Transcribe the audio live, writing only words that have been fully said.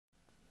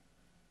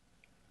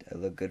I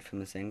look good from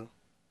this angle?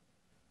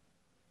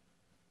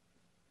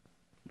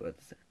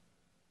 What's that?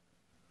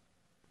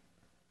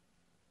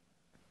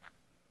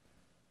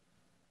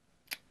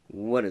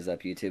 What is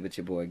up, YouTube? It's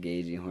your boy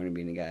Gage,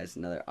 Horne, guys.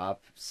 Another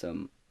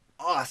awesome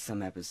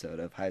episode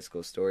of High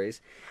School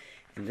Stories.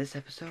 In this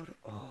episode,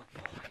 oh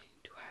boy,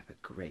 do I have a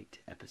great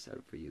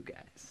episode for you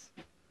guys.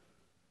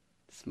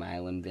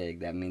 Smiling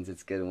big, that means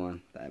it's a good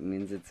one. That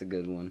means it's a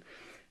good one.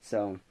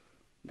 So,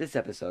 this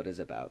episode is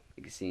about,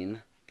 you've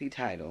seen the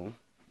title,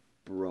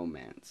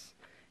 Bromance.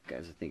 You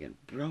guys are thinking,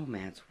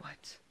 Bromance,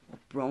 what? What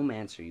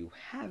bromance are you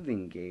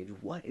having, Gage?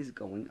 What is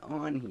going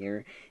on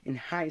here in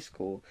high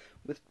school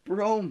with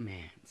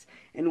bromance?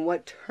 And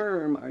what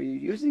term are you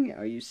using it?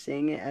 Are you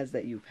saying it as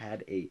that you've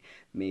had a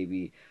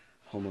maybe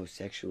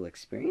homosexual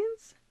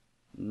experience?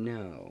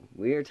 No.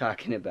 We are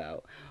talking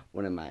about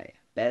one of my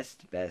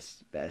best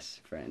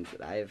friends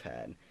that I have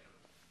had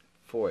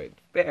for a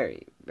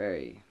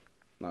very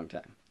long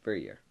time. For a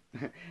year.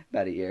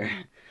 About a year.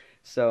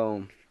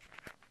 So,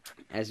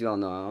 as you all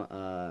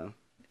know,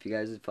 if you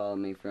guys have followed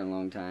me for a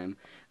long time,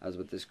 I was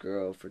with this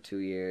girl for 2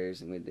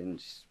 years, and we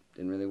didn't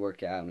really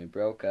work out, and we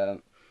broke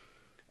up.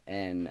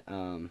 And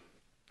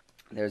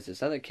there was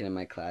this other kid in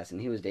my class, and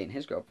he was dating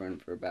his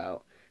girlfriend for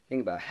about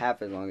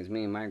half as long as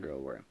me and my girl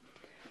were.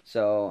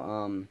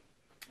 So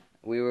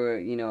we were,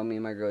 me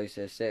and my girl used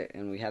to sit,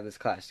 and we had this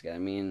class together.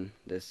 Me and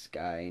this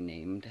guy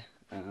named,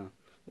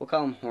 we'll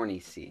call him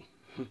Horny C.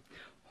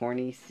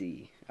 Horny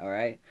C. All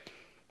right.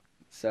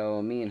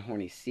 So me and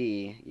Horny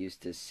C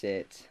used to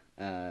sit.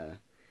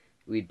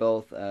 We'd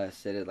both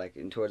sit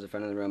towards the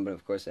front of the room, but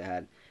of course it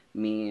had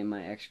me and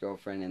my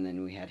ex-girlfriend, and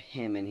then we had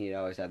him, and he'd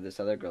always have this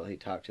other girl he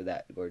talked to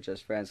that were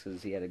just friends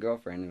because he had a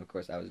girlfriend, and of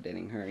course I was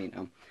dating her,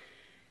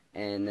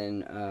 And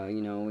then,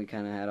 we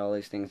kind of had all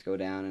these things go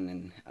down, and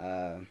then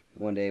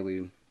one day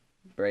we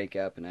break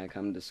up, and I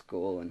come to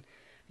school, and,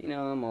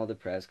 I'm all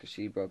depressed because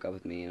she broke up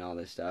with me and all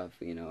this stuff,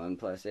 and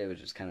plus it was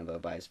just kind of a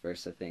vice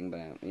versa thing,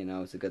 but,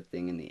 it's a good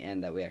thing in the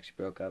end that we actually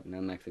broke up, and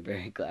I'm actually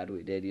very glad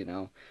we did,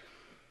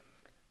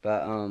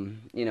 But,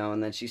 and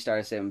then she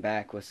started sitting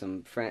back with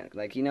some friends,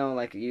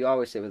 you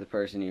always sit with the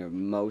person you're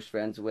most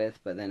friends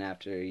with, but then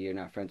after you're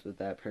not friends with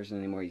that person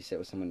anymore, you sit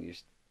with someone you're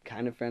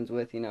kind of friends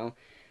with, So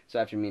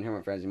after me and her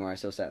weren't friends anymore, I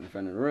still sat in the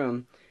front of the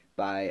room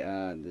by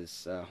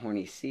this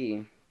Horny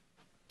C,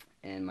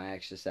 and my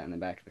ex just sat in the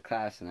back of the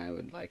class, and I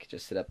would,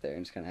 just sit up there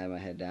and just kind of have my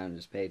head down and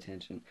just pay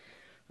attention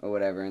or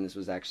whatever, and this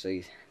was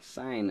actually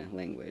sign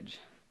language.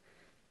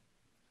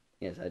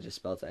 Yes, I just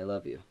spelled I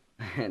love you.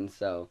 And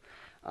so,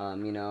 I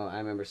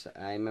remember,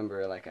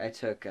 I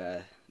took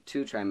 2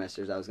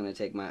 trimesters. I was going to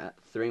take my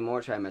 3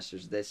 more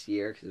trimesters this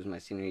year because it was my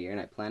senior year,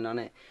 and I planned on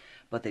it.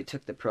 But they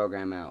took the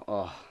program out.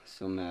 Oh,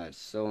 so mad.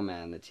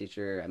 The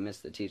teacher, I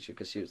missed the teacher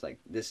because she was like,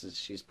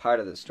 she's part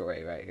of the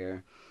story right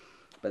here.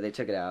 But they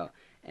took it out,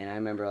 and I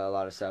remember a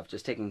lot of stuff.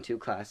 Just taking 2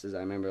 classes, I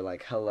remember,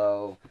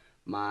 hello,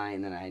 my,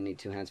 and then I need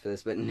 2 hands for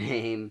this, but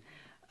name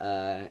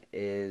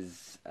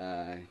is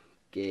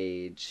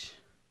Gage,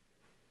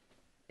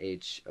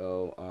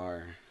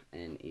 Horne.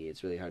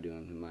 It's really hard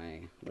doing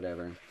my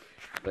whatever.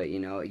 But,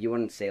 you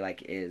wouldn't say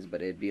is,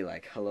 but it'd be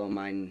hello,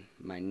 my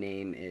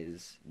name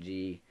is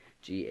Gagehorne.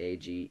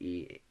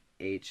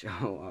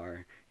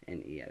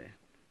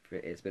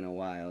 It's been a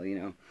while,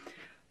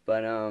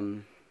 But,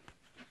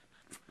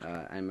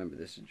 I remember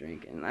this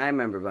drink, and I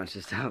remember a bunch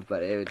of stuff,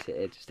 but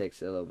it just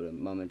takes a little bit of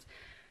moments,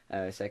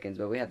 seconds.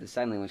 But we had the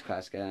sign language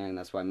class together, and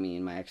that's why me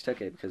and my ex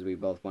took it, because we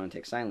both want to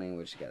take sign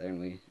language together,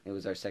 and it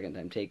was our second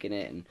time taking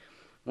it, and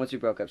once we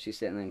broke up, she's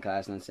sitting in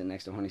class, and I'm sitting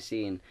next to Horny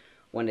C, and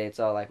one day it's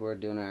all we're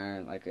doing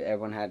our,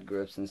 everyone had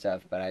groups and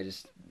stuff, but I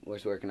just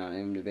was working on it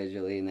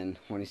individually, and then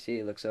Horny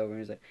C looks over, and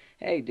he's like,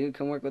 hey, dude,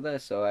 come work with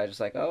us, so I just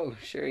oh,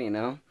 sure,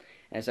 And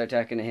I started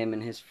talking to him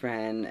and his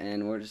friend,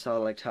 and we're just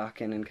all,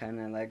 talking and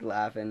kind of,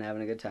 laughing,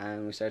 having a good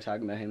time. We started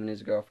talking about him and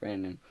his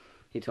girlfriend, and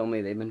he told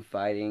me they've been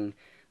fighting,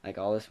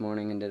 all this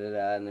morning, and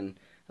da-da-da, and then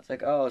I was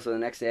like, oh, so the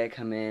next day I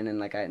come in,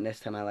 and, this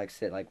time I,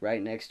 sit,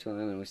 right next to him,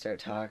 and we start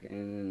talking,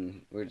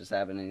 and we're just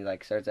having, and he,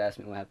 starts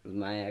asking me what happened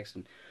with my ex,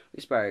 and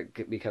we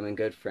started becoming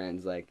good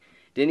friends,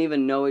 didn't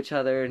even know each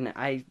other, and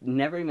I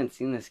never even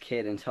seen this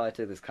kid until I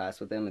took this class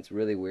with him. It's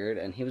really weird,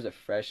 and he was a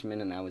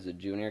freshman, and I was a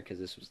junior, because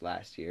this was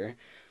last year,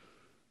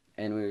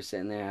 and we were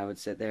sitting there, I would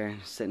sit there,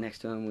 and sit next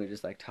to him, we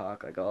just,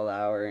 talk, all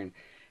hour, and,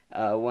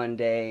 one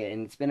day,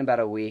 and it's been about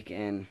a week,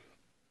 and,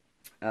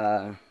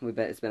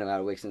 it's been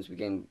about a week since we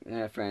became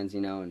friends,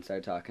 and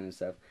started talking and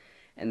stuff.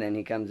 And then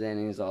he comes in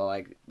and he's all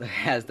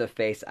has the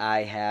face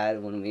I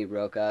had when we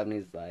broke up, and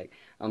he's like,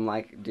 I'm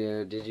like,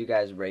 dude, did you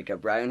guys break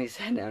up right when he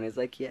sat down? He's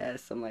like,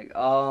 yes. I'm like,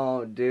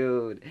 oh,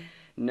 dude,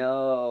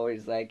 no.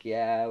 He's like,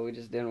 yeah, we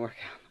just didn't work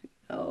out. I'm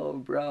like, oh,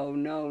 bro,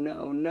 no.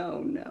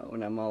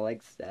 And I'm all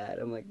sad.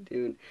 I'm like,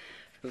 dude,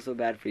 I feel so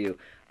bad for you.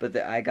 But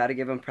I got to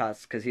give him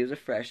props because he was a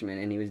freshman,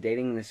 and he was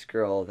dating this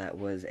girl that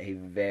was a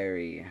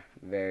very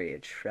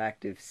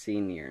attractive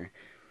senior,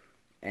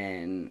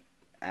 and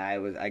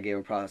I gave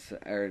her props,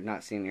 or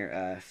not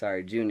senior,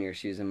 junior.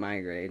 She was in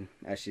my grade.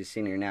 She's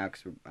senior now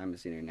because I'm a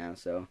senior now.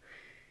 So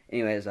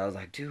anyways, I was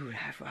like, dude,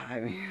 high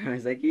five. I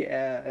was like,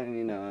 yeah,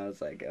 and I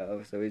was like,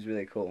 oh, so he's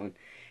really cool and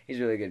he's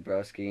really good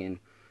broski, and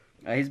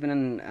he's been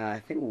in I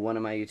think one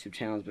of my YouTube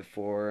channels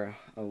before,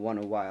 one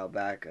a while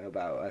back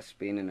about us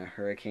being in a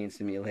hurricane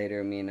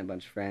simulator, me and a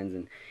bunch of friends,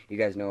 and you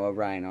guys know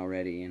Ryan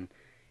already, and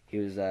he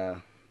was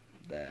the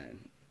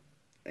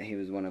he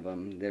was one of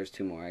them. There's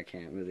two more. I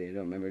don't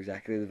remember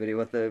exactly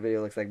what the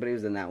video looks like, but he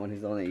was in that one.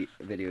 He's the only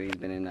video he's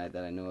been in that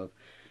I know of,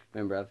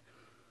 remember of.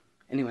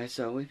 Anyway,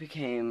 so we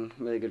became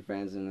really good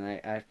friends,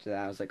 and after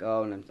that I was like,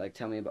 oh, and I'm like,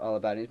 tell me all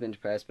about it. He's been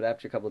depressed, but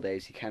after a couple of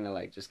days, he kind of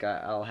like just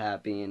got all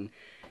happy, and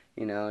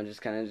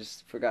just kind of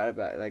just forgot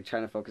about like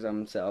trying to focus on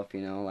himself,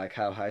 like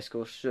how high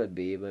school should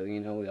be. But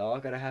we all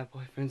gotta have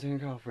boyfriends and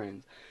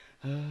girlfriends,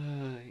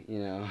 you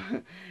know.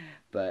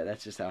 But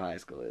that's just how high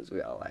school is.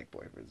 We all like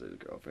boyfriends and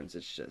girlfriends.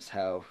 It's just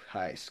how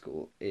high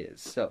school is.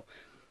 So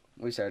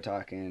we started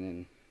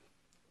talking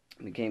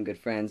and became good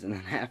friends, and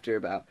then after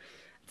about,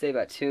 I'd say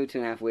about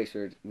 2.5 weeks,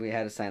 we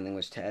had a sign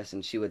language test,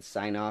 and she would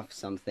sign off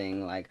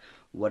something like,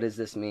 what does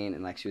this mean?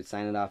 And like she would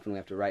sign it off, and we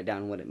have to write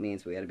down what it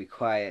means. We had to be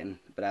quiet.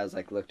 But I was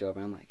like, looked over,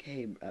 and I'm like,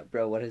 hey,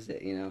 bro, what is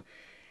it?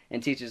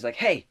 And teacher's like,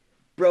 hey,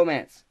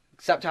 bromance,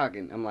 stop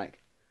talking. I'm like,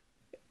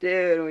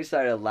 dude, and we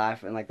started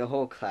laughing. Like the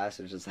whole class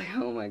was just like,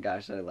 oh my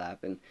gosh, started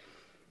laughing.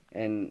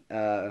 And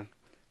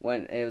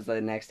when it was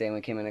the next day, and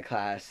we came into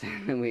class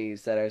and we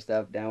set our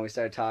stuff down, we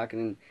started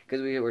talking,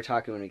 because we were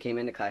talking when we came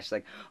into class. She's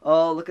like,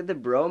 oh, look at the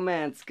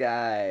bromance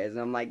guys.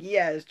 And I'm like,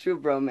 yeah, it's true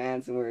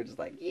bromance. And we were just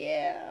like,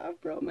 yeah,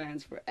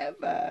 bromance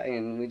forever.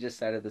 And we just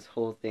started this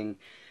whole thing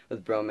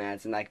with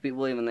bromance, and like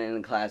people even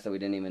in the class that we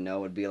didn't even know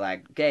would be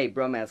like, okay,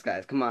 bromance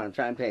guys, come on, I'm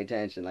trying to pay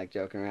attention, like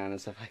joking around and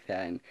stuff like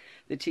that. And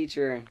the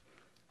teacher,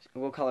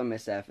 we'll call her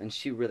Miss F, and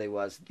she really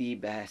was the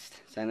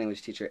best sign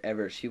language teacher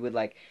ever. She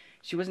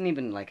wasn't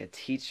even like a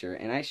teacher,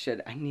 and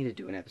I need to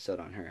do an episode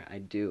on her. I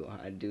do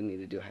need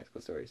to do high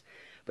school stories.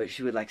 But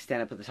she would like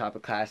stand up at the top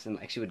of class, and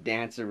like she would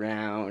dance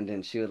around,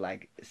 and she would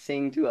like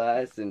sing to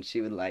us, and she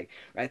would like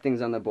write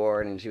things on the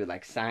board, and she would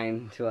like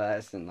sign to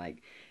us, and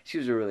like she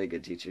was a really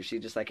good teacher. She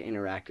just like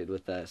interacted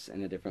with us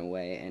in a different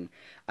way. And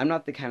I'm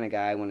not the kind of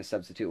guy when a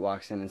substitute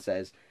walks in and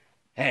says,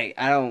 hey,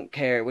 I don't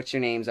care what your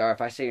names are.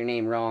 If I say your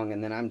name wrong,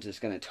 and then I'm just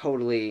gonna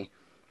totally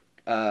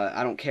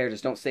I don't care,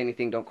 just don't say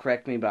anything, don't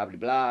correct me, blah, blah,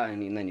 blah.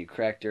 And then you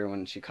correct her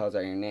when she calls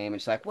out your name,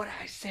 and she's like, what did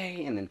I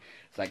say? And then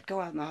it's like, go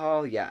out in the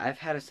hall. Yeah, I've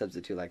had a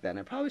substitute like that, and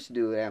I probably should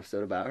do an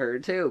episode about her,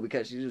 too,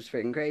 because she's just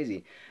freaking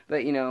crazy.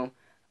 But,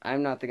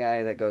 I'm not the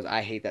guy that goes,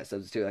 I hate that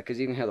substitute, because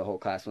you can hear the whole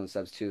class when this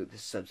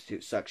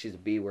substitute sucks, she's a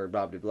B word,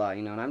 blah, blah, blah,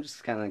 and I'm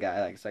just kind of the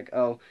guy, like, it's like,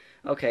 oh,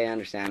 okay, I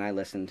understand, I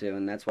listen to,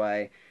 and that's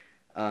why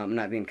I'm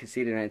not being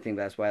conceited or anything,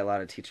 but that's why a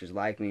lot of teachers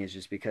like me, is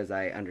just because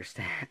I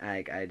understand,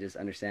 like, I just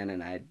understand,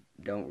 and I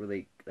don't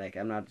really, like,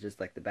 I'm not just,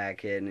 like, the bad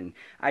kid, and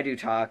I do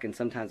talk, and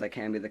sometimes I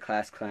can be the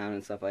class clown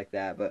and stuff like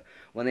that, but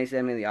when they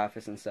send me to the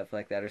office and stuff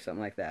like that, or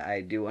something like that,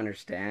 I do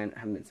understand. I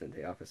haven't been sent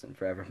to the office in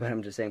forever, but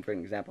I'm just saying, for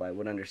an example, I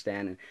would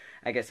understand, and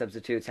I guess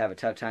substitutes have a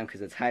tough time,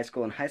 because it's high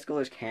school, and high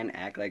schoolers can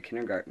act like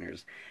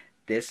kindergartners.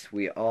 This,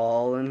 we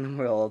all in the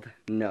world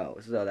know,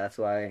 so that's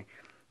why,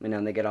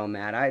 and they get all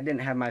mad. I didn't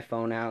have my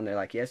phone out, and they're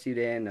like, yes, you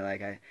did. And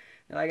I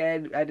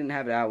didn't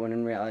have it out, when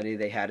in reality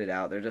they had it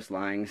out. They're just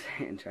lying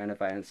and trying to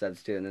find a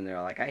substitute, and then they're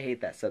all like, I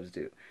hate that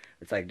substitute.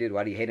 It's like, dude,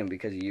 why do you hate him?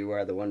 Because you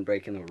are the one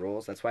breaking the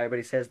rules. That's why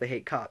everybody says they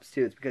hate cops,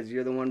 too. It's because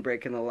you're the one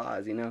breaking the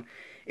laws,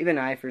 Even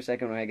I, for a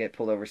second, when I get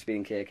pulled over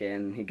speeding kick,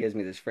 and he gives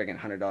me this friggin'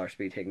 $100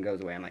 speed ticket and goes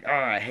away, I'm like, oh,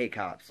 I hate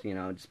cops,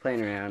 just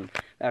playing around.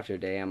 After a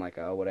day, I'm like,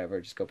 oh, whatever,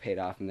 just go pay it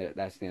off, and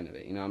that's the end of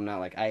it. I'm not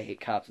like, I hate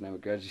cops, and I have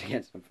a grudge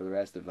against them for the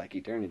rest of, like,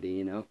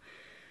 eternity, But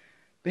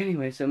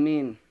anyway, so me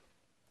and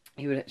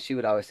she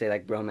would always say,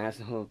 like, bromance,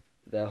 and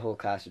the whole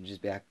class would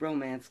just be like,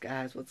 bromance,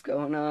 guys, what's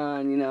going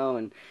on,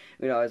 and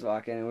we'd always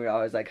walk in, and we'd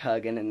always, like,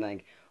 hugging, and,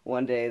 like,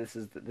 one day, this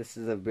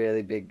is a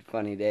really big,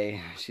 funny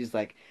day, she's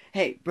like,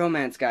 hey,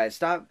 bromance, guys,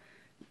 stop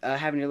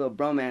having your little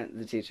bromance,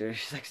 the teacher,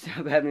 she's like,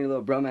 stop having your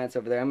little bromance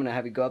over there, I'm gonna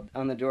have you go up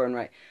on the door and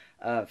write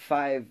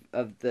 5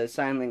 of the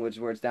sign language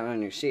words down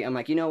on your sheet. I'm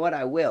like, you know what,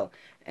 I will,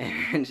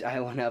 and I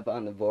went up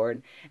on the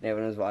board, and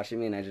everyone was watching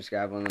me, and I just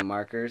grabbed one of the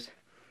markers.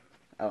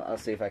 I'll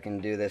see if I can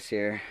do this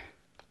here.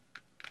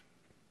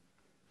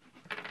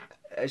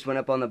 I just went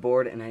up on the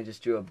board, and I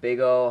just drew a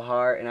big old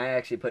heart, and I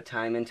actually put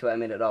time into it. I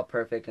made it all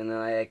perfect, and then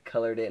I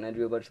colored it, and I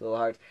drew a bunch of little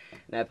hearts,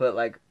 and I put,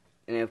 like,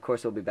 and of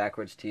course it'll be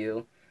backwards to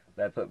you,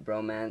 but I put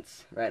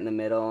bromance right in the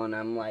middle, and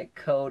I'm like,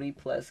 Cody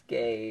plus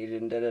Gage,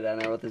 and da-da-da,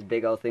 and I wrote this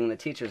big old thing, and the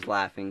teacher's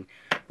laughing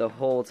the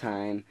whole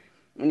time.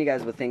 And you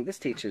guys would think, this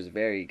teacher's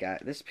very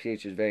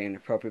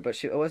inappropriate,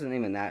 but it wasn't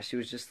even that. She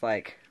was just,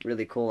 like,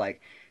 really cool.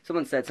 Like,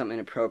 someone said something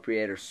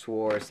inappropriate, or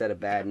swore, or said a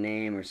bad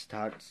name, or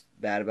talked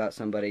bad about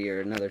somebody, or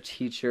another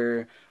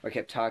teacher, or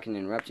kept talking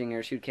and interrupting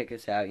her, she would kick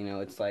us out.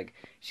 It's like,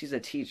 she's a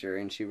teacher,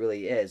 and she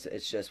really is.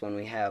 It's just when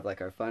we have,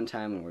 like, our fun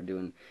time, when we're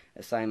doing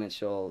assignments,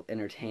 she'll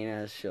entertain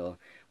us.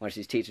 When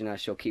she's teaching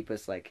us, she'll keep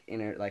us, like,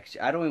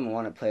 I don't even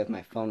want to play with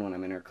my phone when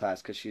I'm in her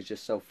class, because she's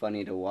just so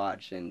funny to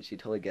watch, and she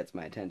totally gets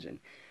my attention.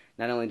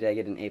 not only did I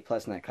get an A+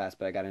 in that class,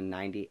 but I got a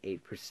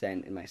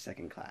 98% in my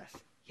second class.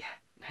 Yeah,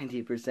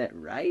 98%,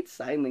 right?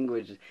 Sign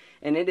language,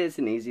 and it is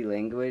an easy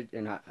language,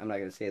 and I'm not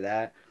gonna say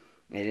that.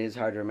 It is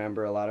hard to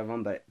remember a lot of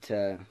them, but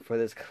for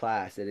this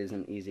class, it is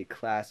an easy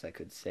class, I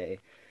could say,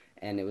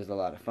 and it was a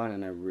lot of fun,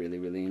 and I really,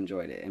 really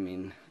enjoyed it.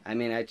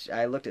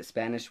 I looked at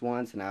Spanish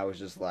once, and I was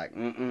just like,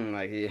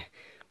 like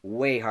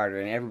way harder,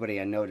 and everybody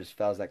I know just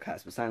fails that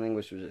class. But sign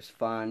language was just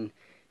fun,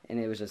 and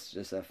it was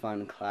just a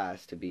fun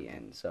class to be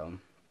in. So,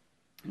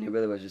 and it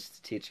really was just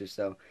a teacher.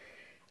 So,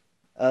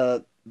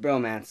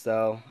 bromance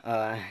though.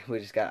 I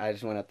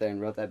just went up there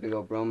and wrote that big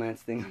old bromance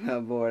thing on the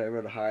board. I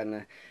wrote it hard, and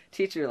the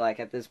teacher,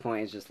 like, at this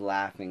point is just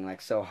laughing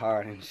like so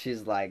hard, and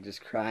she's like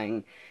just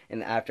crying.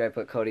 And after I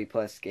put Cody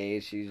plus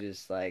Gage, she's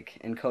just like,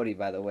 and Cody,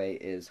 by the way,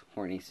 is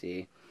Horny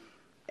C,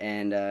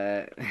 and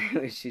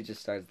she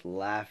just starts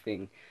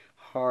laughing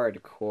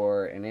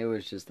hardcore, and it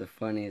was just the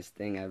funniest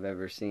thing I've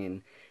ever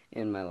seen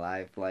in my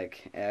life.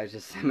 Like, I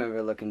just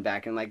remember looking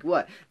back and like,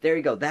 what? There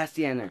you go. That's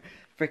the end.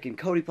 Freaking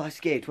Cody plus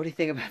Gage. What do you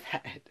think about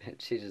that?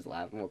 And she just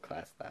laughing, whole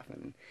class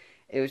laughing.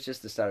 It was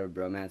just the start of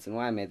bromance, and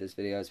why I made this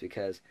video is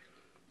because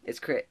it's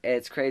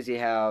crazy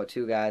how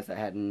two guys that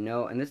had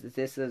no, and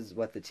this is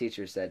what the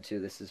teacher said too.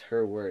 This is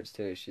her words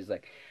too. She's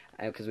like,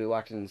 because we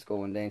walked into school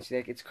one day, and she's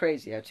like, it's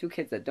crazy how two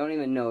kids that don't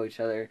even know each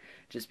other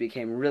just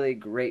became really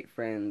great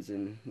friends,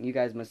 and you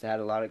guys must have had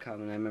a lot of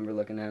common. I remember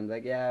looking at them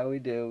like, yeah, we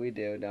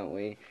do, don't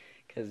we?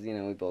 Because, you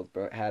know, we both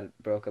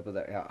broke up with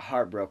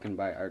heartbroken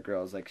by our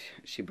girls. Like,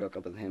 she broke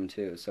up with him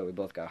too, so we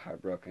both got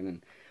heartbroken,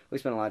 and we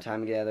spent a lot of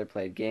time together,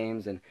 played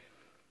games, and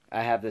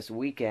I have this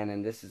weekend,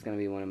 and this is going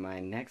to be one of my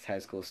next high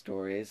school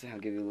stories. I'll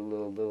give you a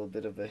little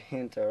bit of a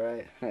hint,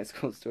 alright? High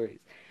school stories.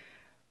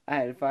 I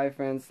had 5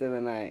 friends the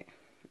other night,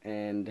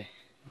 and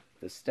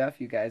the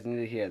stuff you guys need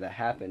to hear that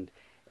happened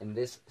in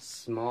this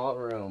small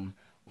room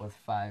with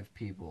 5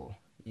 people,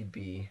 you'd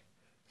be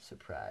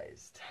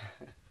surprised.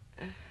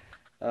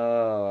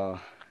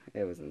 Oh,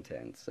 it was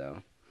intense.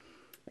 So,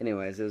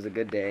 anyways, it was a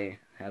good day.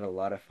 Had a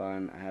lot of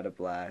fun. I had a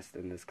blast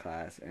in this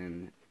class,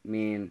 and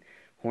me and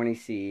Horny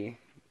C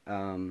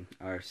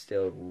are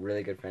still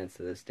really good friends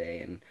to this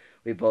day. And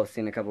we've both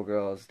seen a couple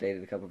girls,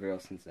 dated a couple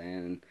girls since then,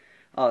 and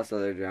all this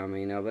other drama,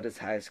 you know. But it's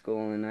high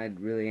school, and I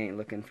really ain't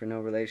looking for no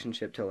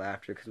relationship till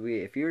after. Cause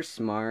if you're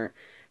smart,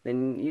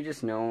 then you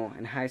just know.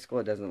 In high school,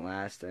 it doesn't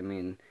last. I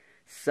mean,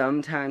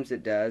 sometimes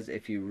it does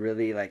if you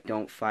really like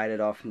don't fight it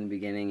off from the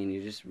beginning, and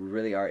you just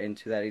really are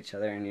into that each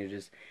other, and you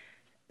just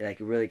like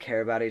really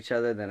care about each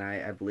other. Then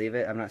I believe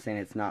it. I'm not saying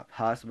it's not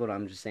possible.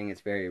 I'm just saying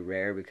it's very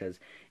rare, because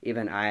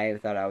even I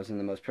thought I was in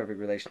the most perfect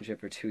relationship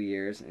for 2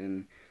 years,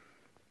 and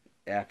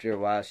after a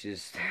while she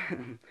just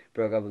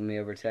broke up with me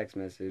over text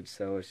message.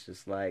 So it's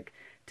just like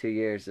 2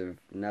 years of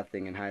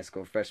nothing in high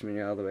school, freshman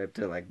year all the way up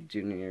to like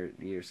junior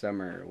year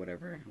summer or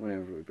whatever,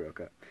 whenever we broke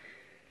up.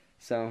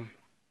 So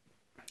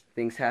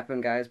things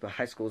happen, guys, but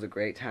high school is a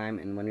great time,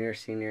 and when you're a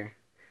senior,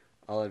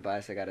 all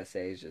advice I gotta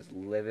say is just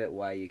live it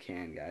while you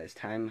can, guys.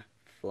 Time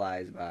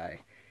flies by.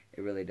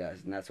 It really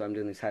does, and that's why I'm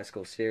doing these high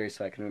school series,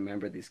 so I can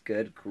remember these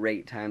good,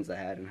 great times I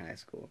had in high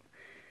school.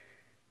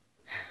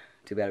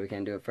 Too bad we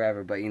can't do it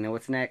forever, but you know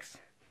what's next?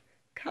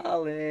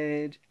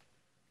 College!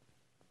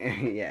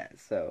 Yeah,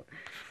 so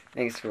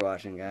thanks for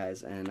watching,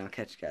 guys, and I'll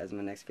catch you guys in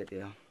my next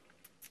video.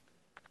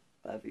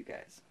 Love you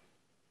guys.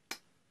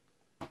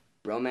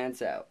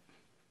 Bromance out.